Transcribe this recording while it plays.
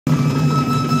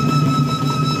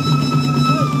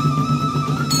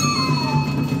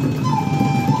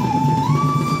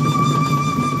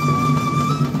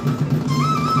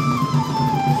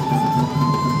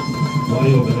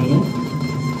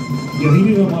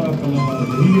हमारा कला,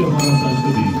 यही है हमारा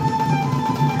संस्कृति।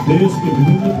 देश के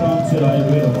विभिन्न प्रांत से आए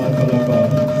हुए हमारे कलाकार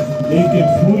एक एक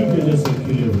फूल के जैसे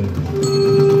खिले हुए।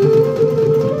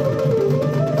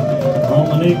 हम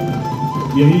अनेक,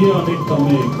 यही है अनेकता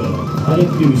में एकता, भारत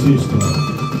की विशेषता।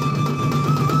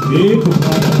 एक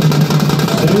भारत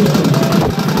श्रेष्ठ भारत,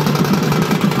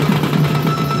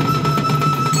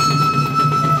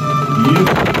 ये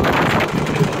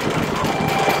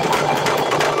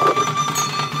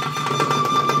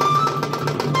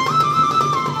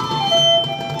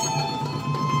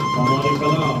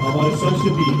हमारी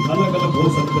संस्कृति अलग अलग हो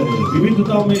सकते हैं,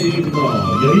 विविधता में एकता,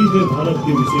 यही है भारत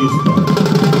की विशेषता।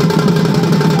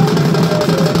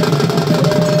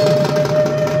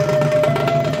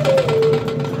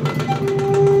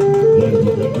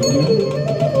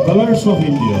 Colours of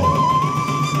India.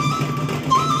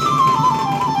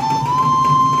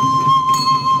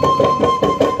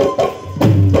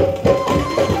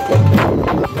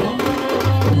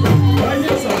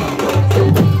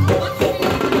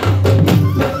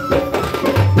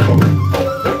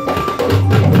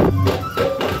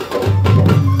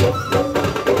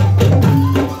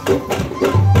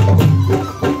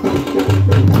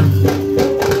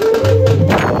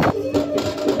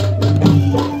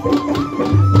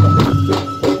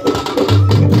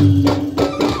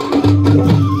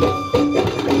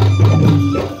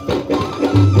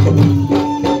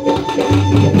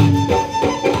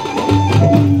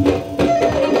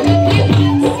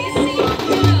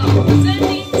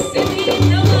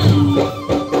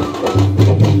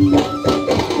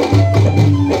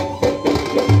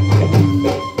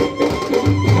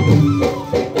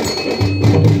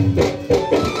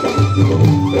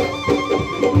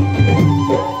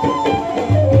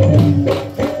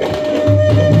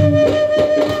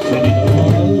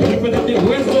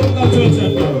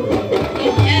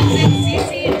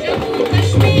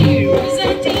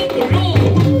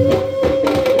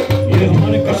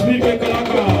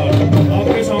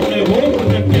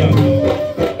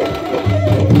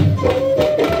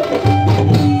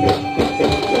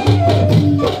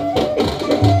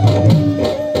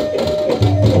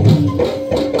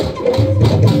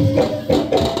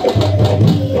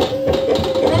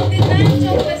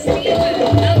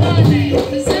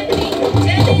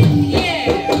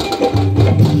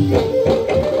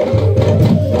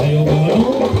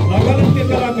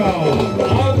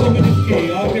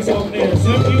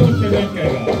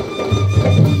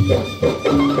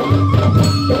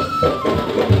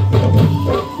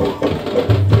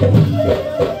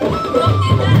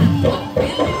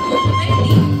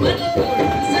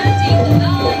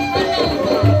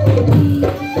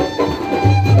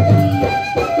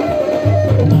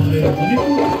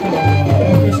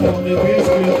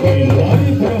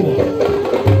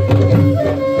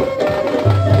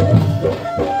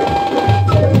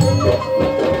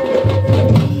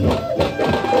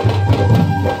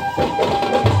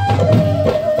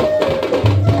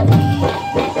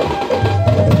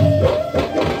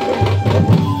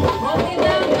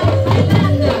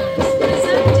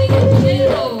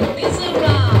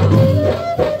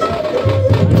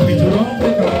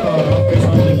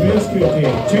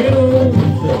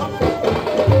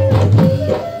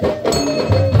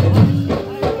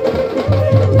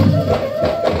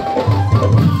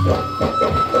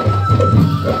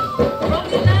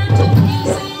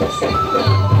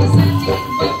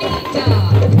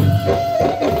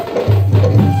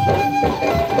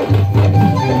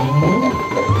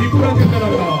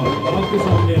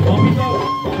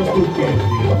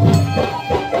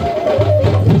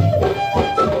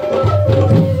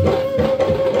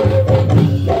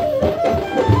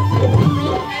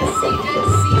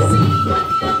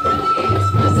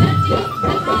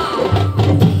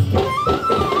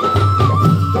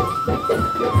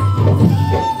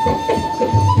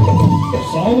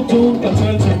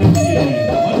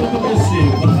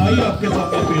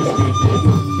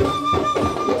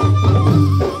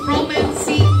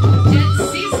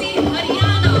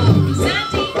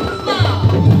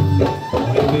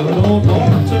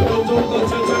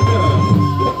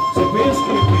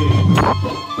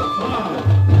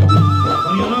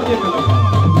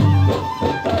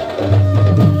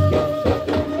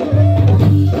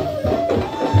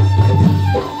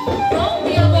 From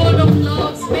the abode of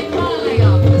clouds, Meghalaya,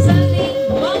 presenting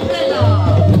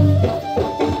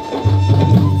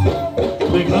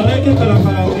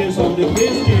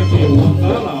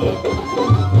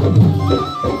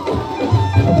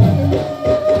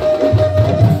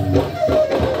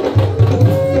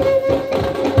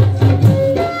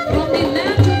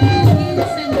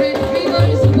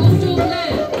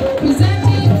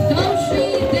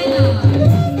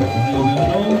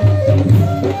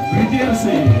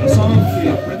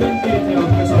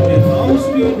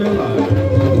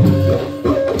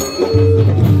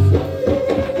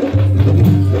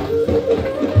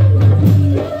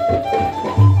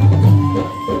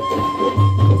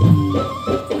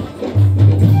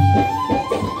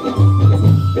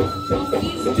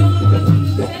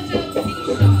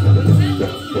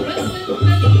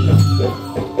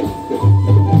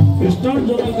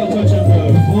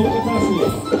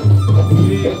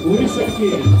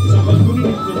Sambalpuri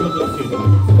नृत्य प्रदर्शित।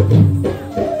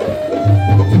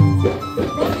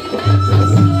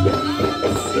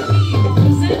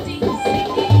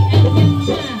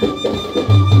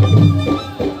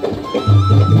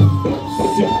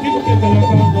 सिक्किम के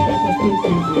कलाकारों द्वारा प्रस्तुत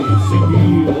की गई सिंगी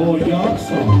और याक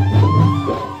सॉन्ग।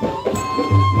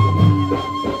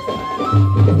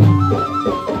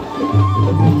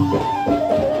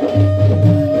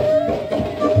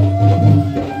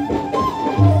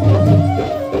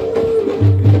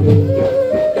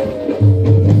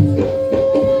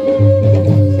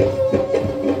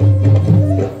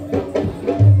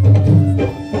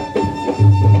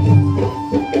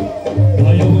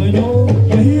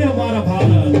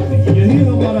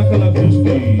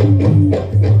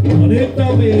 अनेकता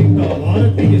में एकता,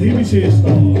 भारत की यही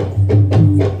विशेषता।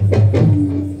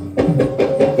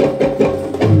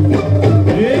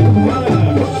 एक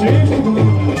भारत श्रेष्ठ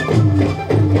Bharat.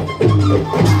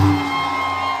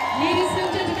 Ladies and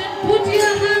gentlemen, put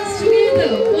your hands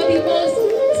together for the most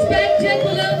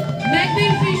spectacular,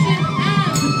 magnificent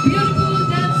and beautiful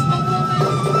dance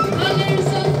performance, Colors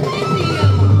of India.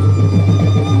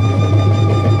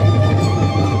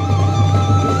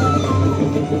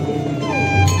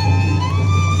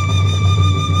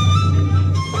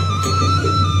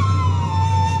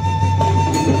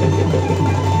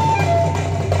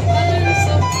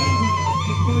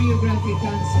 Choreographic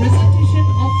dance presentation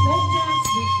of folk dance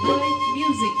with live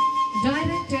music,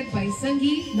 directed by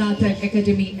Sangeet Natak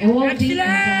Academy awardee and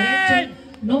director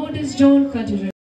Notice John Kokrajhar.